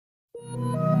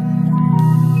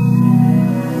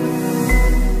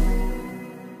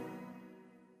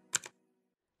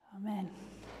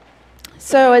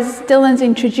So as Dylan's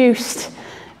introduced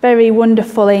very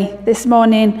wonderfully this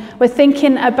morning, we're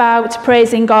thinking about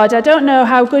praising God. I don't know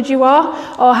how good you are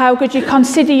or how good you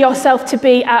consider yourself to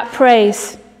be at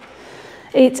praise.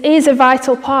 It is a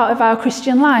vital part of our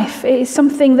Christian life. It is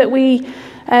something that we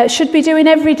should be doing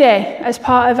every day as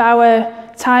part of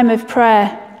our time of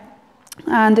prayer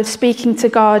and of speaking to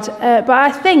God. But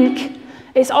I think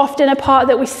it's often a part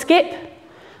that we skip,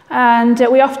 and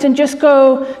we often just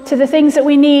go to the things that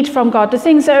we need from God, the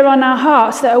things that are on our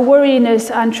hearts that are worrying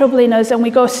us and troubling us, and we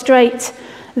go straight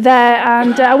there.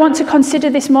 And I want to consider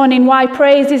this morning why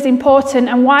praise is important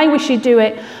and why we should do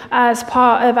it as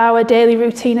part of our daily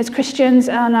routine as Christians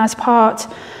and as part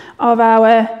of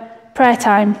our prayer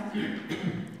time.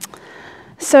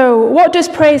 So what does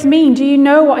praise mean? Do you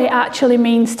know what it actually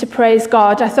means to praise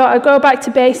God? I thought I'd go back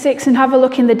to basics and have a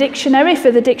look in the dictionary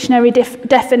for the dictionary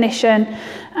definition.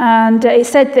 And it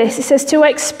said this. It says, to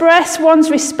express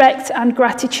one's respect and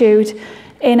gratitude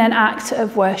in an act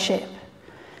of worship.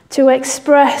 To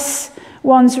express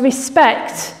one's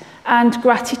respect and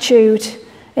gratitude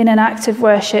in an act of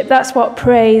worship. That's what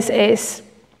praise is.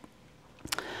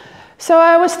 So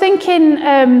I was thinking,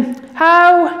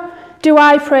 how do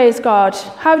I praise God?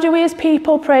 How do we as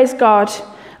people praise God?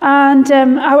 And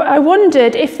I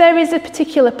wondered if there is a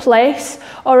particular place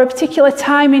or a particular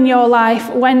time in your life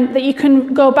that you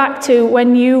can go back to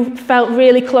when you felt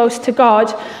really close to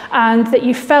God and that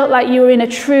you felt like you were in a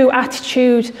true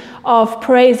attitude of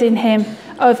praising him,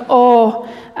 of awe,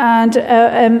 and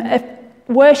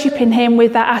worshipping him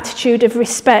with that attitude of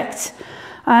respect.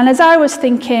 And as I was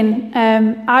thinking,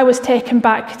 I was taken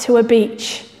back to a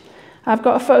beach. I've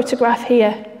got a photograph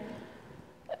here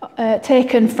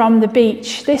taken from the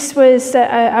beach. This was,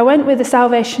 I went with the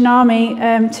Salvation Army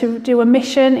to do a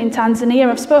mission in Tanzania.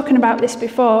 I've spoken about this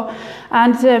before.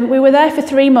 And we were there for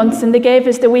 3 months and they gave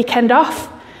us the weekend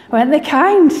off. Weren't they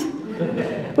kind?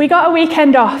 We got a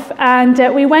weekend off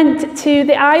and we went to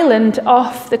the island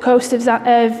off the coast of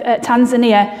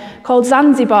Tanzania called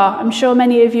Zanzibar. I'm sure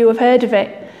many of you have heard of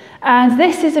it. And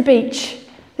this is a beach.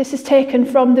 This is taken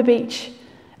from the beach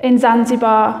in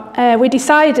Zanzibar. We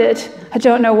decided, I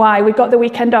don't know why, we got the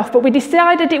weekend off, but we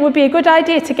decided it would be a good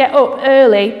idea to get up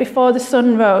early before the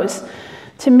sun rose,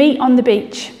 to meet on the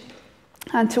beach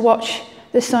and to watch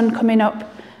the sun coming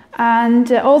up.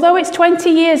 And although it's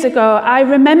 20 years ago, I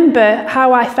remember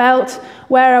how I felt,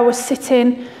 where I was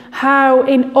sitting, how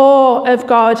in awe of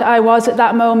God I was at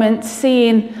that moment,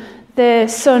 seeing the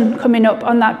sun coming up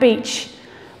on that beach.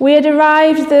 We had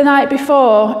arrived the night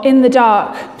before in the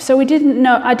dark, so I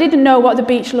didn't know what the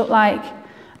beach looked like.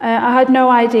 I had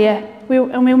no idea. We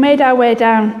made our way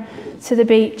down to the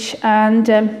beach, and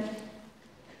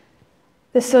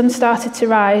the sun started to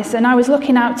rise, and I was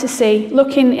looking out to sea,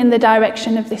 looking in the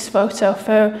direction of this photo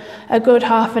for a good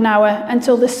half an hour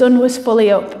until the sun was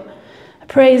fully up,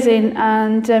 praising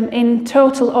and in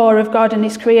total awe of God and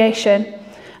his creation.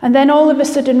 And then all of a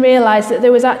sudden realised that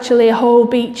there was actually a whole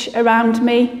beach around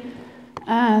me,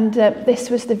 and this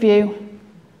was the view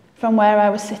from where I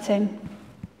was sitting.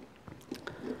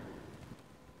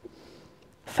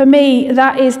 For me,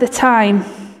 that is the time,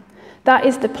 that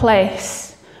is the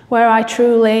place where I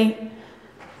truly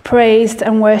praised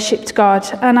and worshipped God.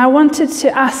 And I wanted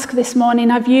to ask this morning,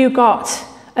 have you got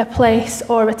a place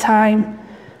or a time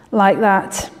like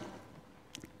that?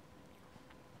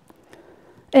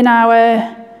 In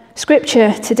our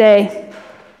scripture today,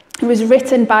 it was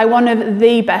written by one of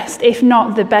the best, if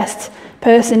not the best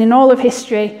person in all of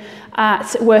history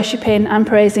at worshipping and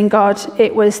praising God.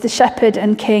 It was the shepherd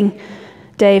and king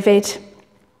David.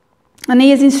 And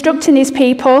he is instructing his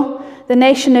people, the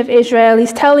nation of Israel.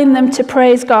 He's telling them to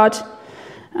praise God.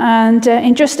 And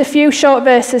in just a few short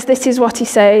verses, this is what he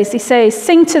says. He says,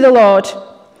 sing to the Lord.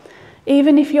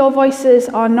 Even if your voices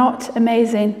are not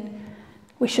amazing,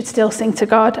 we should still sing to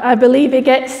God. I believe it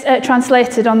gets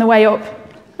translated on the way up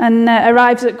and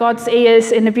arrives at God's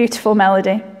ears in a beautiful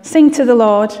melody. Sing to the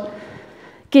Lord.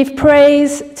 Give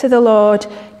praise to the Lord.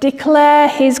 Declare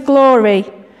his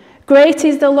glory. Great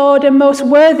is the Lord and most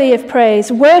worthy of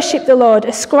praise. Worship the Lord.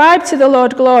 Ascribe to the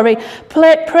Lord glory.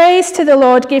 Praise to the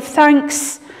Lord. Give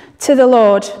thanks to the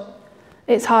Lord.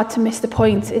 It's hard to miss the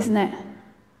point, isn't it?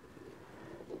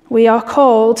 We are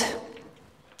called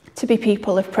to be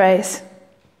people of praise.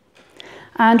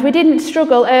 And we didn't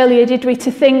struggle earlier, did we,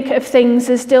 to think of things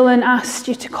as Dylan asked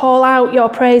you to call out your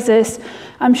praises.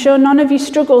 I'm sure none of you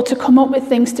struggle to come up with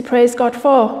things to praise God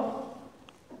for.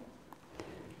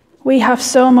 We have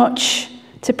so much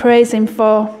to praise him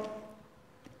for.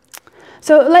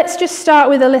 So let's just start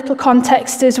with a little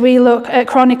context as we look at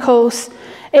Chronicles.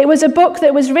 It was a book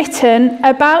that was written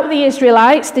about the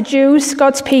Israelites, the Jews,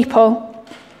 God's people.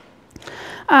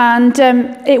 And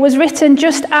it was written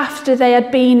just after they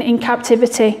had been in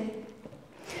captivity.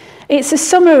 It's a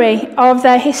summary of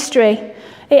their history.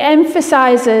 It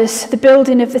emphasizes the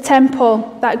building of the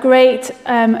temple, that great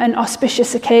and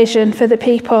auspicious occasion for the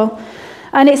people.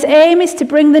 And its aim is to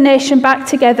bring the nation back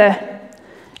together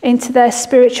into their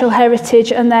spiritual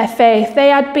heritage and their faith. They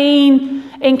had been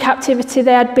in captivity,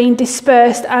 they had been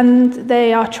dispersed, and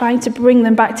they are trying to bring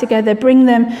them back together, bring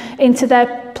them into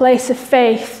their place of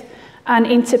faith and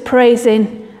into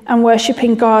praising and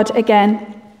worshipping God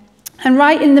again. And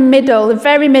right in the middle, the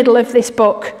very middle of this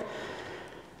book,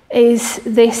 is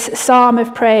this psalm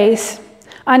of praise.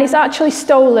 And it's actually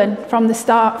stolen from the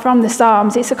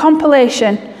Psalms. It's a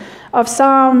compilation of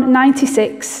Psalm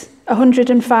 96,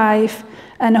 105,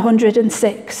 and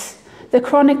 106. The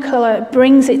chronicler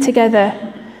brings it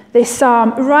together, this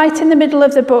psalm, right in the middle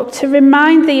of the book to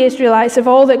remind the Israelites of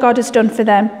all that God has done for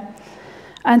them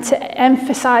and to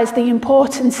emphasize the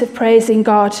importance of praising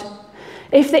God.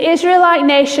 If the Israelite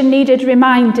nation needed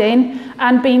reminding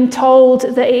and being told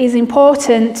that it is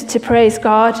important to praise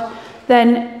God,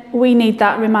 then we need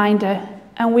that reminder,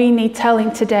 and we need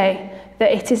telling today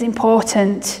that it is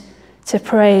important to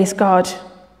praise God.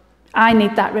 I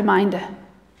need that reminder.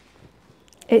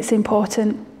 It's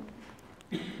important.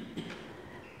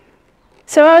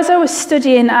 So as I was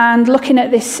studying and looking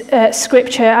at this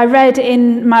scripture, I read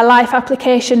in my Life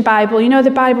Application Bible, you know, the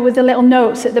Bible with the little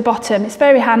notes at the bottom. It's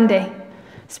very handy,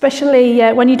 especially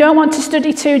when you don't want to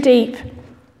study too deep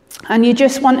and you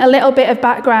just want a little bit of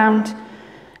background.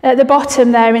 At the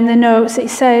bottom there in the notes, it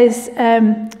says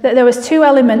that there was 2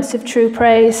 elements of true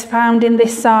praise found in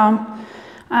this psalm.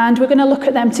 And we're going to look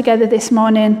at them together this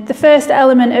morning. The first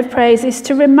element of praise is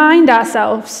to remind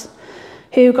ourselves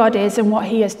who God is and what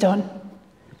he has done.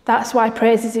 That's why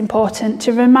praise is important,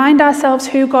 to remind ourselves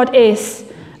who God is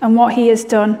and what he has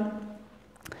done.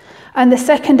 And the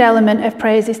second element of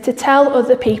praise is to tell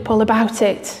other people about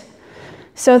it.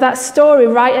 So that story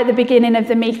right at the beginning of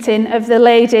the meeting of the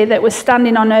lady that was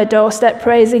standing on her doorstep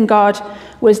praising God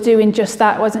was doing just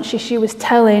that, wasn't she? She was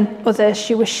telling others,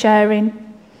 she was sharing.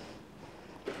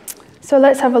 So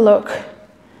let's have a look.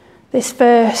 This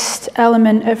first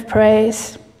element of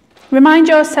praise. Remind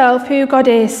yourself who God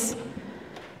is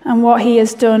and what he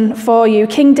has done for you.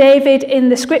 King David, in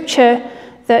the scripture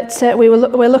that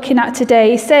we're looking at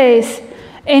today, he says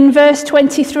in verse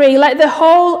 23, let the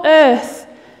whole earth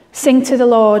sing to the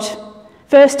Lord.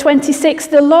 Verse 26,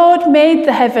 the Lord made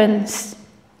the heavens.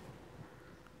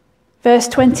 Verse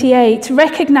 28,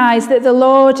 recognize that the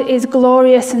Lord is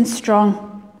glorious and strong.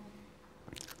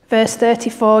 Verse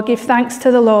 34, give thanks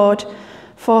to the Lord,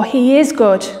 for he is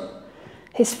good.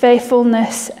 His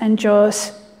faithfulness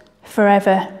endures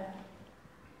forever.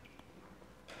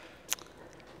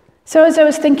 So as I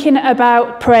was thinking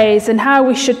about praise and how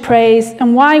we should praise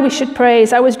and why we should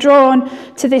praise, I was drawn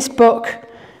to this book,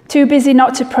 Too Busy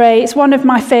Not to Pray. It's one of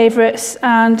my favourites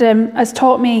and has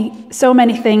taught me so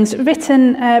many things,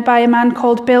 written by a man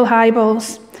called Bill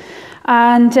Hybels.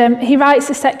 And he writes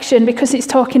a section, because it's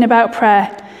talking about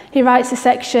prayer, he writes a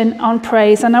section on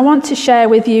praise. And I want to share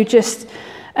with you just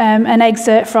an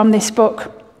excerpt from this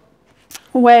book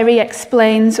where he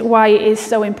explains why it is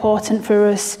so important for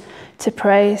us to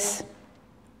praise.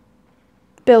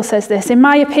 Bill says this, in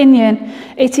my opinion,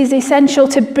 it is essential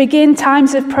to begin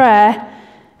times of prayer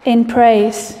in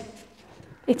praise.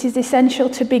 It is essential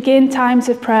to begin times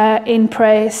of prayer in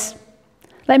praise.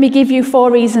 Let me give you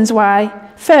 4 reasons why.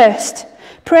 First,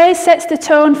 praise sets the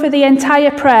tone for the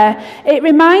entire prayer. It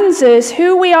reminds us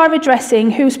who we are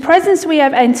addressing, whose presence we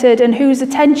have entered, and whose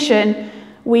attention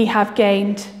we have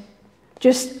gained.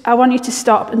 I want you to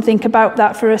stop and think about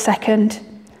that for a second.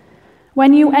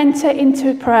 When you enter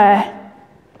into prayer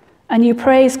and you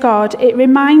praise God, it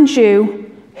reminds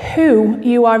you who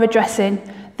you are addressing,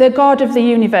 the God of the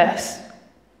universe.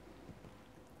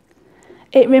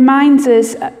 It reminds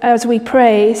us as we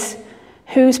praise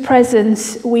whose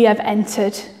presence we have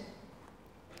entered.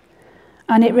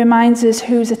 And it reminds us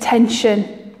whose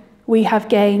attention we have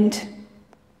gained.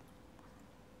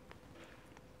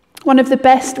 One of the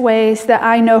best ways that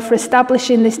I know for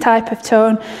establishing this type of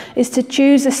tone is to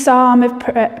choose a psalm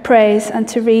of praise and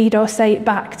to read or say it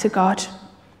back to God.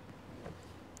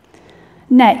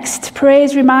 Next,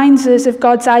 praise reminds us of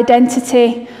God's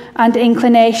identity and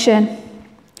inclination.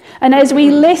 And as we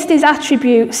list his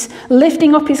attributes,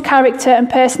 lifting up his character and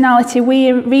personality,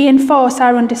 we reinforce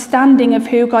our understanding of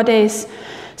who God is.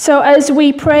 So as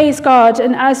we praise God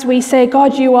and as we say,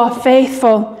 God, you are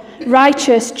faithful,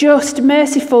 righteous, just,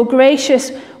 merciful,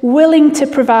 gracious, willing to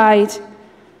provide,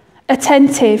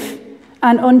 attentive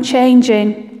and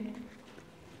unchanging,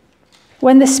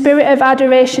 When the spirit of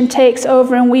adoration takes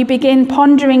over and we begin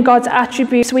pondering God's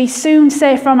attributes, we soon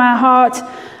say from our heart,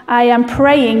 I am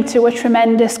praying to a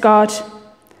tremendous God,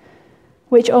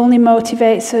 which only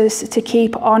motivates us to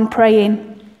keep on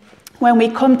praying. When we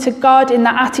come to God in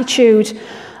that attitude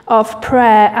of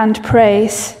prayer and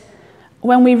praise,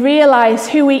 when we realize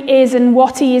who he is and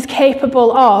what he is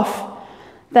capable of,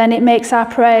 then it makes our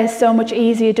prayers so much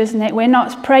easier, doesn't it? We're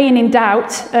not praying in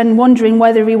doubt and wondering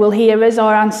whether he will hear us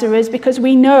or answer us, because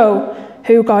we know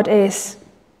who God is.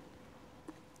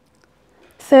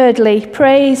 Thirdly,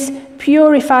 praise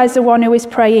purifies the one who is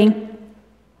praying.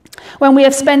 When we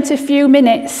have spent a few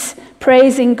minutes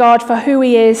praising God for who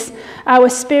he is, our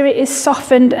spirit is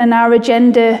softened and our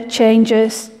agenda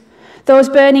changes. Those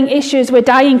burning issues we're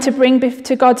dying to bring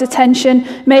to God's attention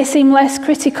may seem less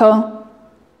critical.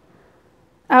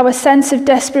 Our sense of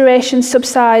desperation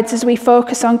subsides as we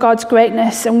focus on God's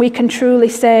greatness, and we can truly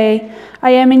say,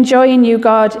 I am enjoying you,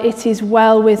 God. It is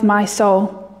well with my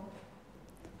soul.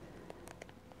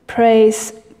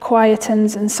 Praise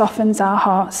quietens and softens our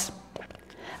hearts.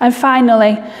 And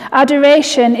finally,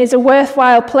 adoration is a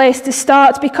worthwhile place to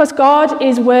start because God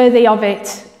is worthy of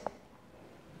it.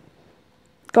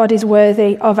 God is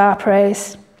worthy of our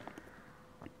praise.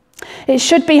 It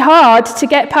should be hard to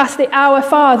get past the Our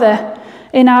Father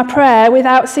in our prayer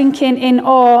without sinking in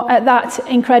awe at that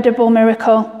incredible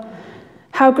miracle.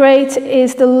 How great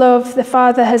is the love the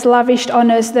Father has lavished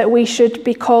on us that we should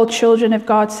be called children of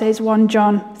God, says 1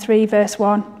 John 3 verse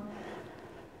 1.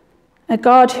 A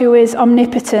God who is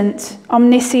omnipotent,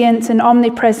 omniscient and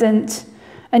omnipresent,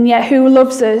 and yet who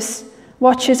loves us,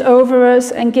 watches over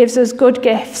us and gives us good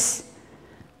gifts.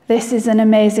 This is an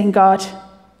amazing God.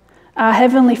 Our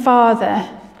Heavenly Father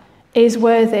is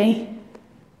worthy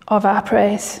of our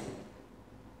praise.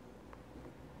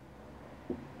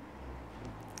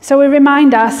 So we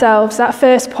remind ourselves, that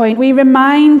first point, we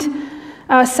remind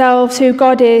ourselves who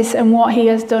God is and what he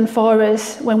has done for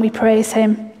us when we praise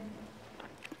him.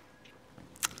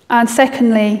 And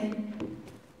secondly,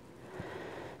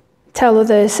 tell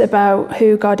others about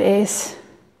who God is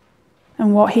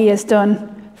and what he has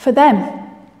done for them.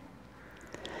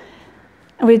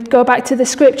 And we go back to the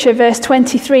scripture, verse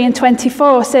 23 and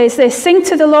 24 says this, sing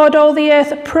to the Lord all the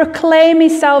earth, proclaim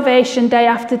his salvation day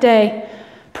after day.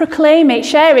 Proclaim it,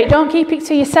 share it, don't keep it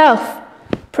to yourself.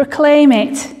 Proclaim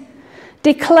it.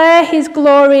 Declare his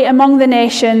glory among the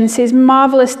nations, his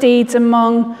marvelous deeds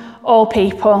among all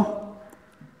people.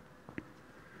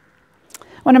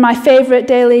 One of my favourite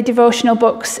daily devotional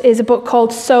books is a book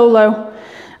called Solo,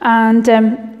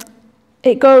 and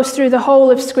it goes through the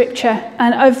whole of Scripture,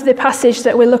 and of the passage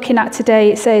that we're looking at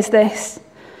today, it says this.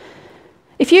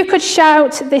 If you could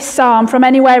shout this psalm from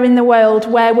anywhere in the world,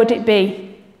 where would it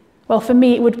be? Well, for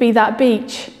me, it would be that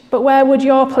beach. But where would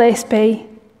your place be?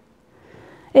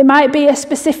 It might be a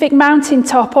specific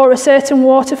mountaintop or a certain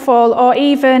waterfall or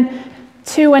even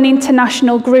to an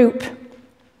international group.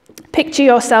 Picture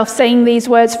yourself saying these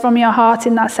words from your heart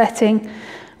in that setting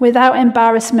without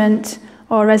embarrassment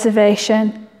or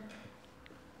reservation.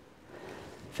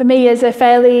 For me, as a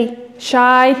fairly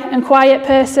shy and quiet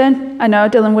person, I know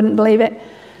Dylan wouldn't believe it,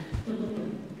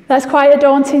 that's quite a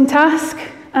daunting task,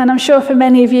 and I'm sure for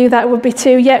many of you that would be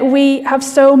too, yet we have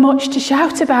so much to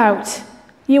shout about.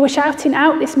 You were shouting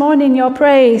out this morning your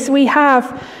praise. We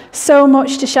have so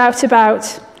much to shout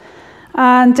about.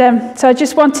 And so I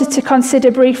just wanted to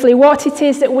consider briefly what it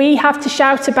is that we have to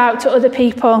shout about to other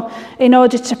people in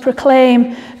order to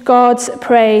proclaim God's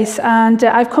praise. And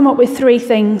I've come up with 3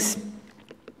 things.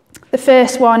 The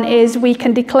first one is we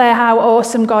can declare how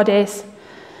awesome God is.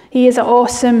 He is an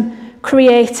awesome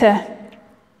creator.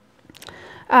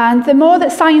 And the more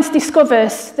that science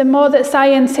discovers, the more that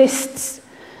scientists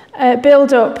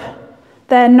build up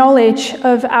their knowledge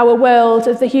of our world,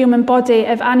 of the human body,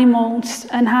 of animals,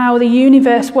 and how the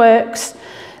universe works,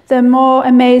 the more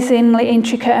amazingly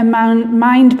intricate and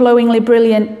mind-blowingly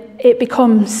brilliant it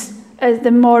becomes,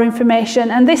 the more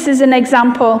information. And this is an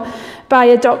example by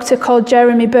a doctor called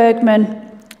Jeremy Bergman,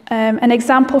 an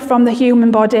example from the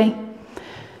human body.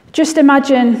 Just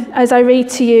imagine as I read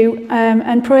to you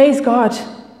and praise God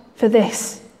for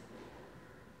this.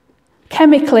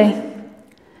 Chemically,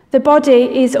 the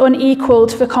body is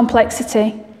unequaled for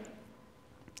complexity.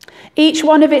 Each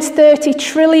one of its 30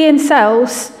 trillion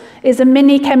cells is a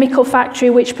mini chemical factory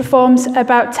which performs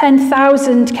about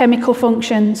 10,000 chemical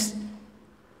functions.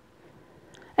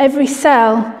 Every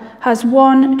cell has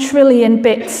 1 trillion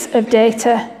bits of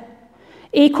data,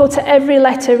 equal to every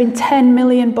letter in 10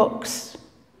 million books.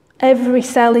 Every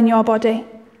cell in your body.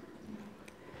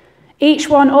 Each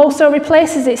one also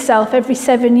replaces itself every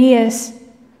 7 years.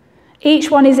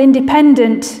 Each one is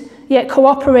independent, yet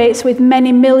cooperates with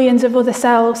many millions of other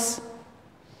cells.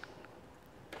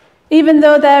 Even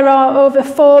though there are over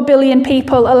 4 billion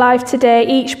people alive today,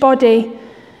 each body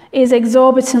is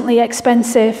exorbitantly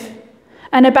expensive,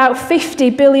 and about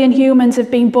 50 billion humans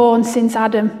have been born since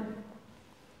Adam.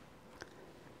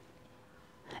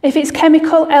 If its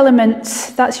chemical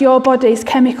elements, that's your body's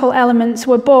chemical elements,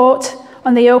 were bought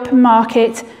on the open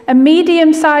market, a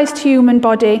medium-sized human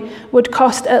body would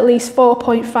cost at least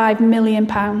 £4.5 million.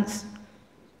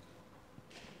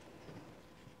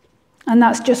 And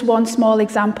that's just one small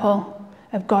example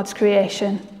of God's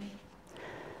creation.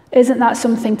 Isn't that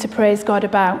something to praise God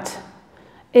about?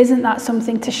 Isn't that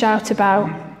something to shout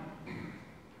about?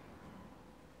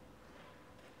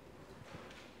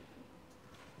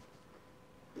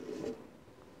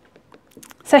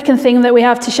 Second thing that we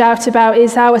have to shout about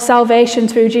is our salvation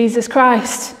through Jesus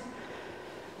Christ.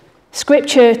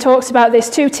 Scripture talks about this.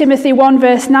 2 Timothy 1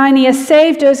 verse 9, he has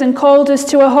saved us and called us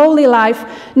to a holy life,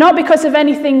 not because of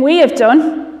anything we have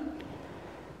done,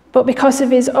 but because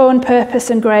of his own purpose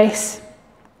and grace.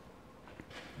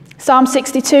 Psalm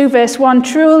 62 verse 1,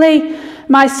 truly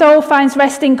my soul finds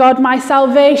rest in God, my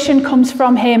salvation comes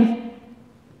from him.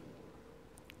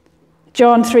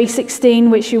 John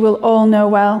 3:16, which you will all know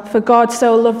well, for God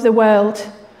so loved the world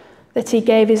that he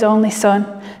gave his only son,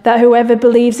 that whoever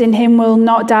believes in him will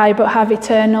not die but have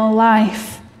eternal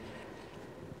life.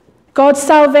 God's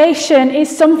salvation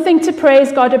is something to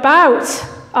praise God about.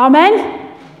 Amen?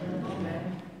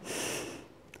 Amen.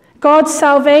 God's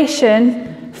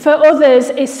salvation for others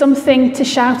is something to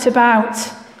shout about.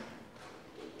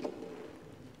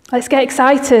 Let's get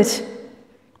excited.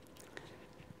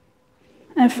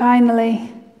 And finally,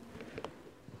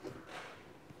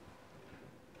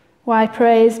 why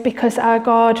praise? Because our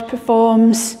God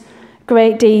performs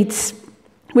great deeds.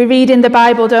 We read in the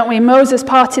Bible, don't we? Moses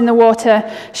parting the water,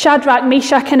 Shadrach,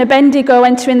 Meshach, and Abednego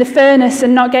entering the furnace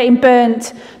and not getting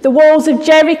burnt, the walls of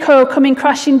Jericho coming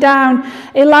crashing down,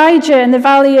 Elijah in the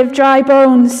valley of dry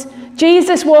bones,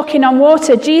 Jesus walking on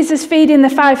water, Jesus feeding the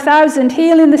 5,000,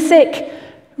 healing the sick,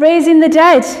 raising the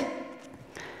dead.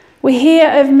 We hear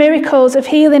of miracles of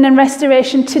healing and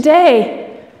restoration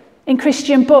today in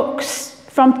Christian books,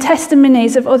 from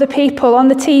testimonies of other people on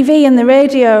the TV and the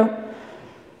radio.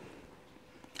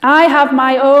 I have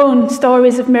my own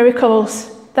stories of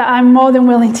miracles that I'm more than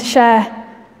willing to share.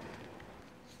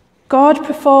 God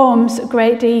performs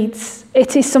great deeds.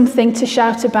 It is something to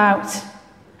shout about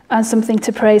and something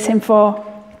to praise him for.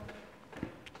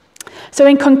 So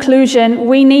in conclusion,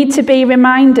 we need to be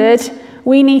reminded,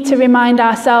 we need to remind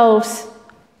ourselves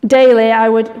daily, I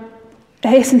would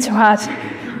hasten to add,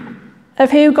 of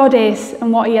who God is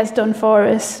and what he has done for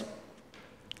us.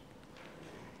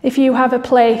 If you have a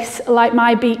place like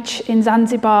my beach in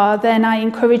Zanzibar, then I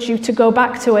encourage you to go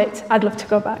back to it. I'd love to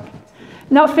go back.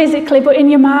 Not physically, but in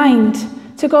your mind,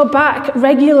 to go back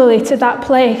regularly to that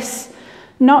place.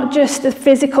 Not just the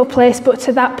physical place, but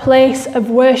to that place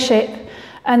of worship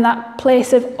and that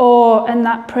place of awe and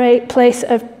that place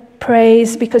of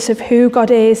praise because of who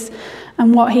God is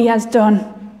and what he has done.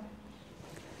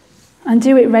 And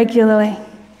do it regularly.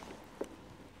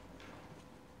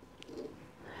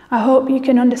 I hope you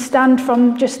can understand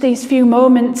from just these few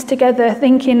moments together,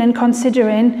 thinking and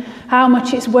considering how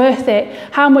much it's worth it,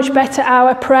 how much better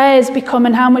our prayers become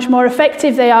and how much more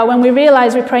effective they are when we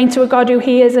realise we're praying to a God who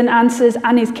hears and answers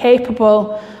and is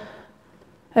capable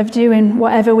of doing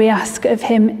whatever we ask of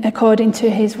him according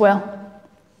to his will.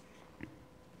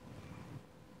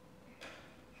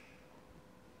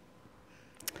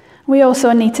 We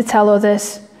also need to tell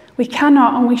others. We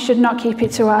cannot and we should not keep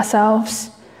it to ourselves.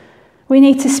 We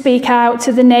need to speak out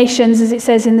to the nations, as it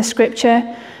says in the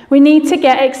scripture. We need to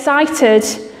get excited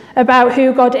about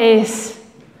who God is.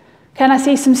 Can I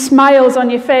see some smiles on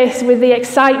your face with the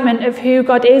excitement of who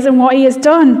God is and what he has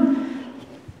done?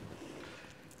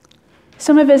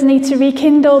 Some of us need to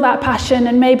rekindle that passion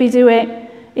and maybe do it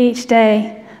each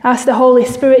day. Ask the Holy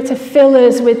Spirit to fill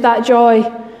us with that joy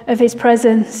of his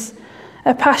presence.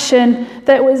 A passion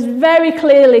that was very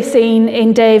clearly seen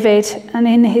in David and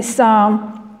in his psalm.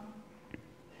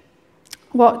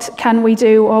 What can we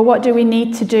do, or what do we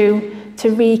need to do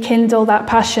to rekindle that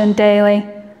passion daily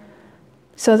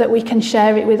so that we can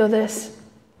share it with others?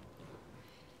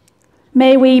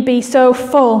 May we be so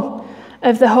full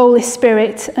of the Holy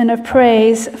Spirit and of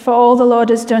praise for all the Lord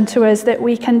has done to us that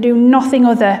we can do nothing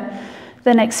other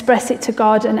than express it to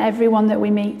God and everyone that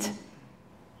we meet.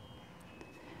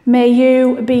 May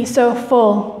you be so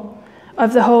full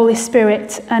of the Holy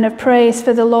Spirit and of praise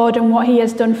for the Lord and what he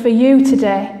has done for you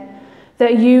today,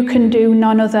 that you can do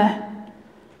none other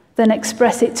than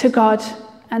express it to God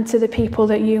and to the people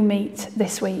that you meet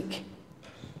this week.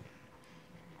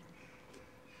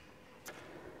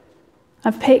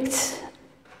 I've picked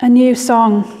a new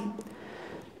song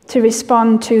to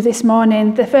respond to this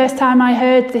morning. The first time I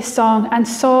heard this song and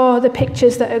saw the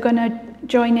pictures that are going to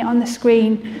join it on the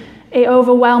screen, it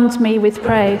overwhelmed me with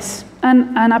praise.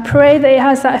 And I pray that it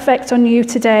has that effect on you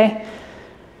today.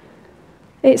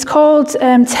 It's called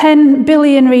 10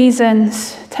 Billion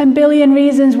Reasons. 10 billion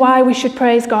reasons why we should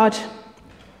praise God.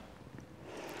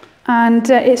 And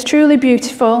it's truly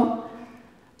beautiful.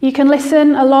 You can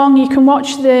listen along, you can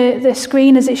watch the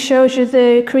screen as it shows you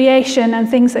the creation and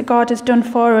things that God has done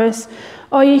for us.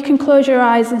 Or you can close your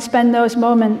eyes and spend those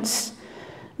moments.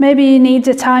 Maybe you need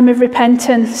a time of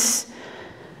repentance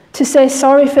to say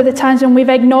sorry for the times when we've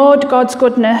ignored God's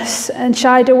goodness and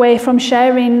shied away from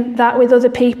sharing that with other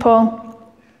people.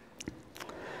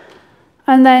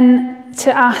 And then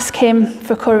to ask him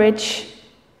for courage.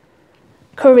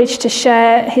 Courage to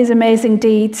share his amazing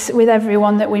deeds with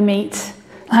everyone that we meet.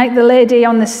 Like the lady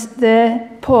on the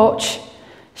porch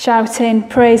shouting,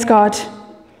 "Praise God,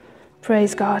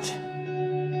 praise God."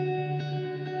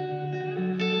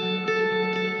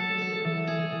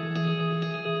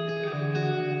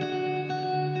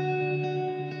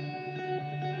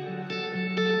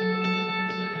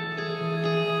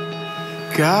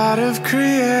 God of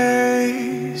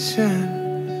creation,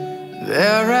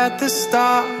 there at the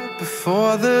start,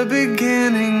 before the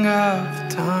beginning of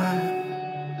time.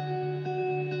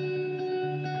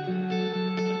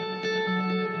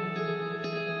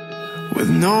 With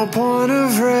no point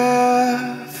of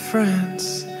reference,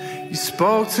 you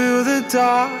spoke to the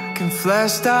dark and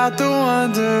fleshed out the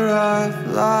wonder of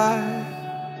life.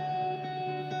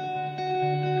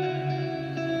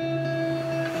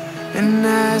 And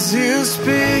as you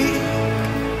speak,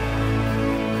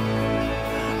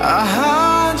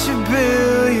 100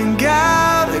 billion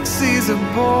galaxies are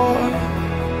born.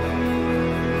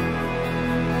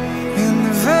 In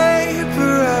the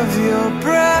vapor of your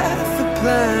breath, the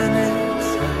planets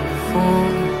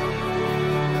form.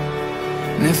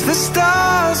 And if the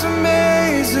stars were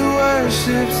made to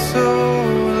worship so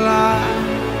alive,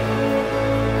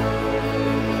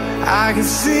 I can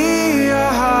see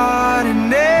your heart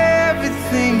in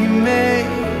everything you made.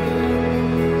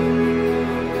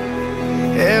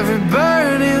 Every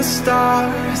burning star,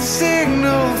 a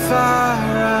signal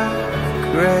fire of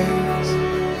grace.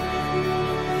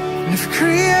 And if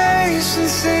creation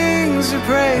sings your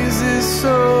praises,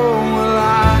 so will I.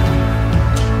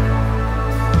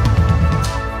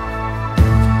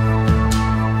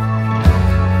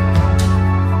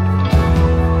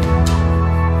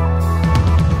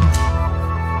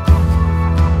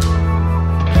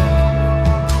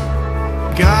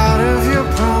 God of your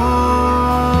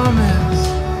promise,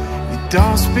 you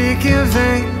don't speak in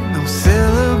vain, no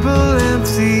syllable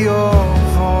empty or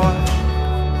void.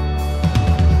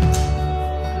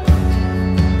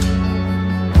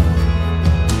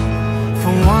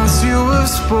 For once you have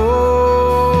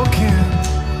spoken,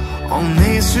 all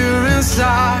nature and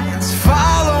science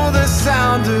follow the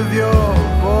sound of your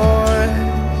voice.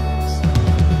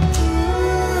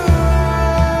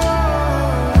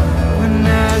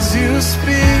 As you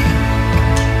speak,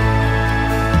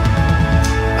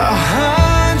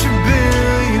 100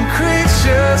 billion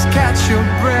creatures catch your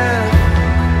breath,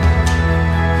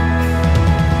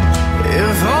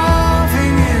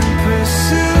 evolving in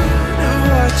pursuit of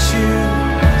what you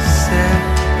said.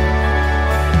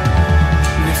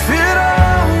 And if it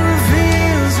all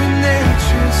reveals your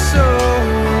nature so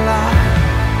alive,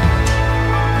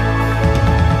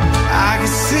 I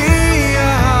can see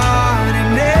your heart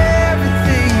in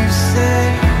everything you say.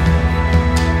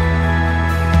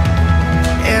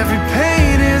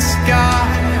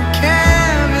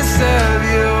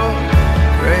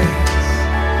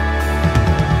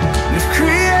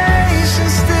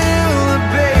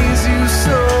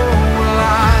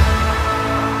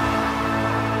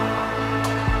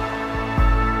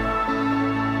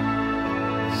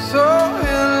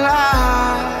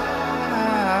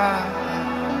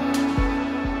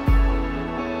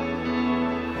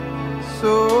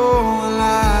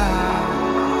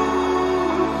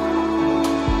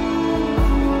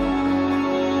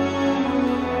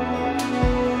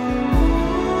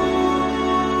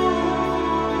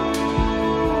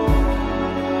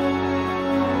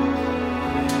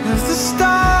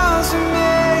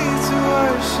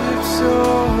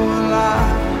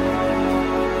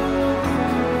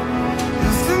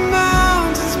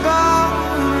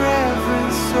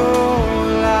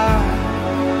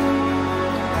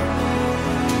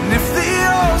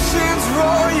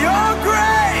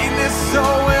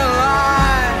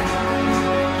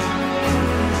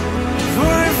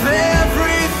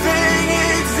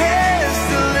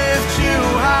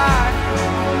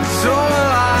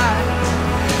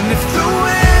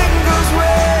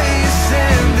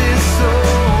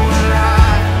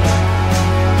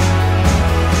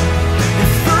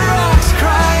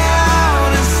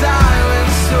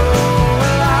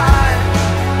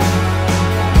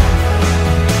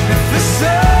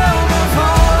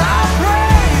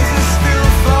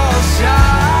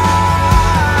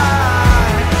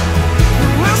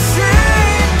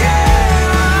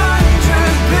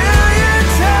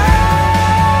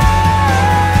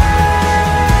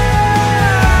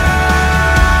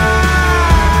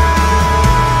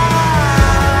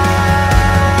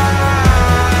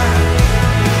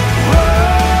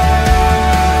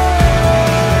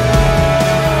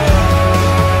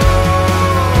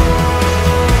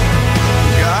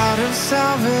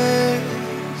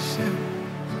 passion.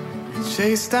 You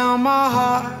chase down my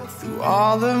heart through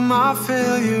all of my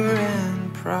failure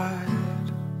and pride.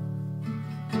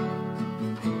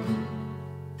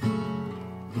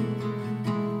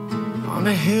 On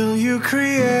a hill you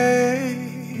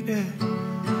created,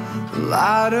 the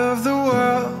light of the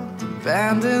world,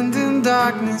 abandoned in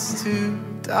darkness to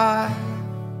die.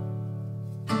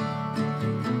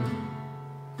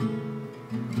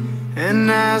 And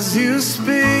as you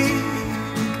speak,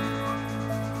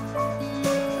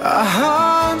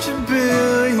 100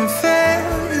 billion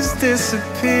failures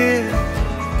disappear.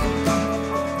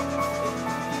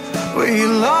 Well, you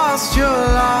lost your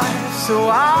life so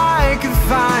I could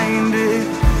find it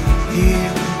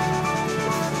here.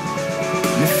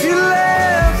 And if you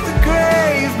left the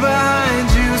grave behind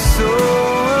you so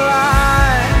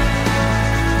alive,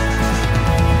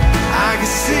 I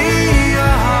could see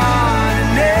your heart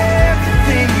and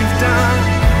everything you've done.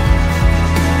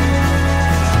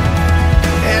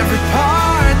 Every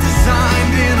part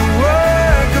designed in a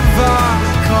work of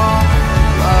art called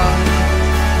love.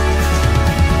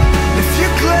 If you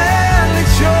gladly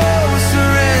chose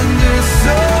surrender,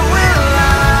 so will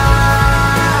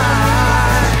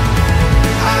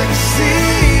I can see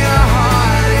your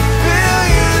heart a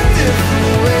billion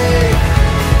different ways.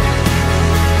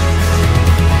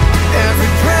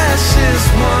 Every precious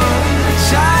one, a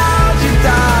child you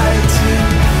died to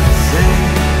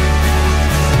save.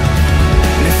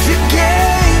 And if you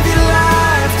gave your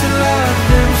life to love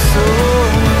them, so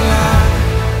will I.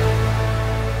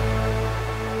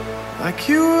 Like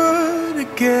you would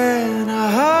again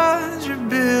 100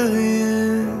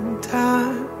 billion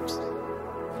times.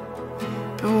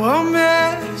 But what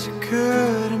measure could